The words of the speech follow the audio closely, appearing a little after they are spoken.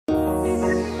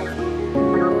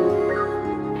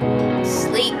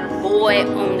Boy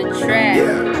on the track.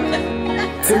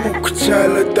 Timu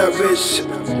kuchala tavesh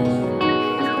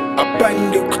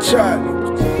Apande kuchala.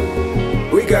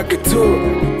 We got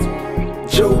Keturah,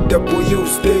 Joe W,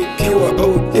 stay pure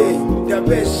all day.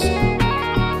 Tavesh,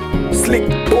 slick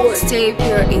boy, Stay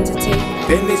pure entertainment.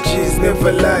 energies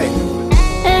never lie.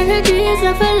 Energies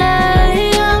never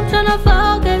lie. I'm tryna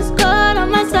focus, God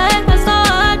on my side. That's so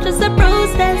hard, just a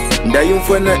process.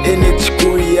 Ndayumfana energy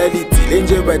ku reality.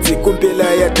 Lenje bati kumpela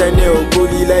yatane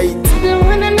oguli light. They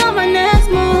wanna know my next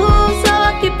move, so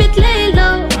I keep it lay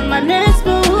low on my next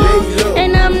move.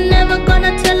 And I'm never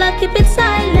gonna tell, I keep it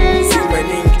silent.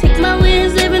 Take my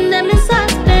wins, leaving them in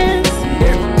suspense.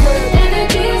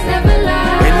 Energies never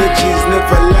lie. Energies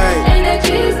never lie.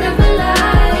 Energies never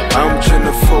lie. I'm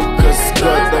tryna focus,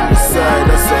 God on my side.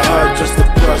 That's so hard, just the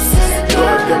process.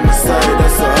 God on my side,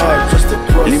 that's so hard, just the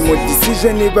process. Limo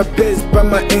decision never based by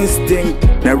my instinct.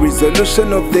 Now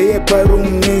resolution of the year by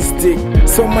room instinct.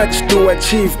 So much to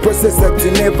achieve, process that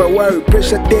never worry.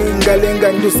 Pressure tenga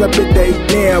lenga ndusa beta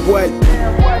ignea wali.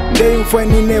 Ndey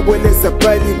mfani nebweleza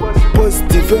pali.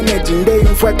 Positive energy ndey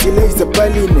mfatiliza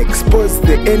pali. Expose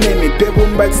the enemy, pebo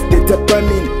mbats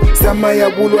tetapamini. Sama ya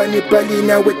bulwani pali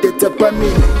na we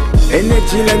tetapamini.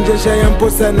 Energy lanjesha ya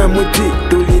mposa na muti.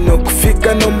 Tulino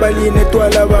kufika nombali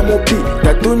netwala wa mupi.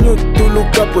 Tatunyu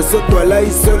tulukapo so twala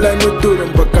isola nuturu.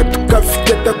 Mpaka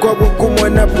tukafiketa kwa bukumu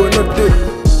na bonoturu.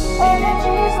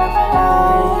 Energies never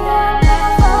lie.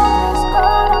 Focus,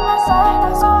 God on my side.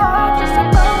 That's so hard, just a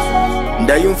process.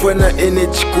 Ndayumfana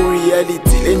energy ku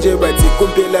reality. Lenje bati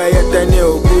kumpela yatane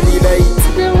oguli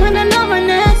light. They wanna know my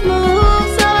next move,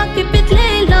 so I keep it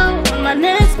lay low on my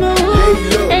next move.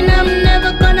 And I'm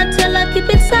never gonna tell, I keep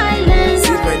it silent.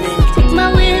 Take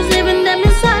my wins, leaving them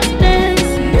in suspense.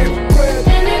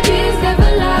 Energies never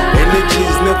lie.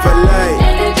 Energies never lie.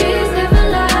 Energies never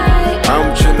lie. I'm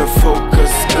tryna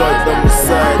focus, God on my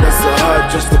side, that's so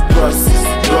hard, just the process.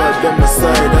 God on my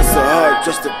side, that's so hard,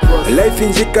 just the process. Life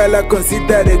in Jikala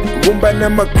considered, Gumba na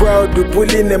my crowd, we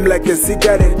pulling them like a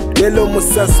cigarette. Lelo mu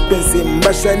suspense,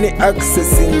 mbasha ni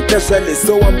accessing, casually,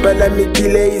 so wampala mi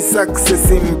delay is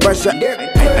accessing, mbasha.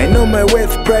 I know my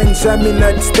worth, prime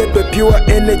Shamina, step a pure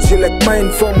energy like mine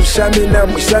from Shamina.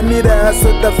 Shamira,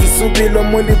 asota fisubilo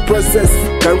muli process.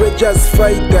 Courageous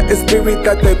fighter, a spirit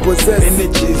that I possess.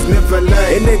 Energies never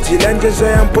lie. Energy lanjesha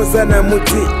ya mposa na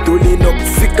muti. Tulino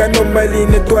kufika nombali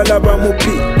netwala ba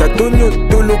mupi. Tatunyu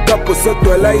tulukapo so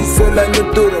twala isola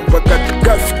nuturu. Mpaka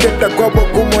tukafiketa kwa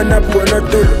bokumu na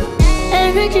ponoturu.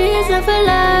 Energies never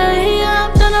lie.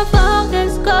 I'm tryna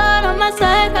focus, God on my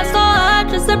side. That's so hard,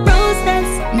 just a process.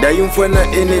 Ndayumfana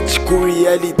energy ku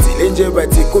reality. Lenje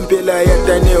bati kumpela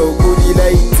yatane oguli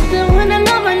light. They wanna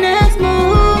know my next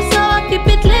move, so I keep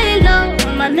it lay low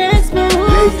on my next move.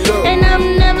 And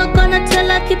I'm never gonna tell,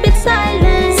 I keep it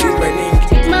silent.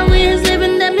 Take my wins,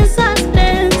 leaving them in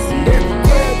suspense.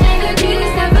 Energies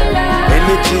never lie.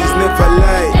 Energies never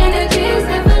lie. Energies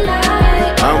never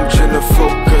lie. I'm tryna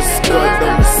focus, God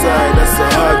on my side, that's so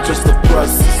hard, just the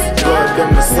process. God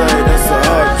on my side, that's so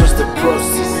hard, just the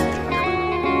process.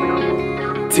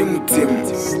 Tim,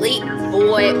 Sleep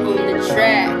boy on the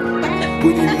track.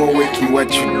 put in more work in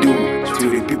what you do. To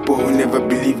the people who never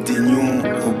believed in you,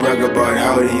 who brag about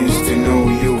how they used to know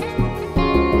you.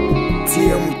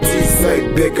 TMT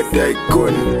side beggar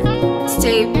tycoon.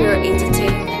 Stay pure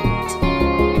entertainment.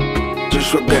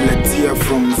 Joshua Galatia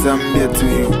from Zambia to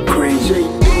Ukraine. J.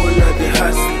 Dola the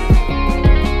hustler.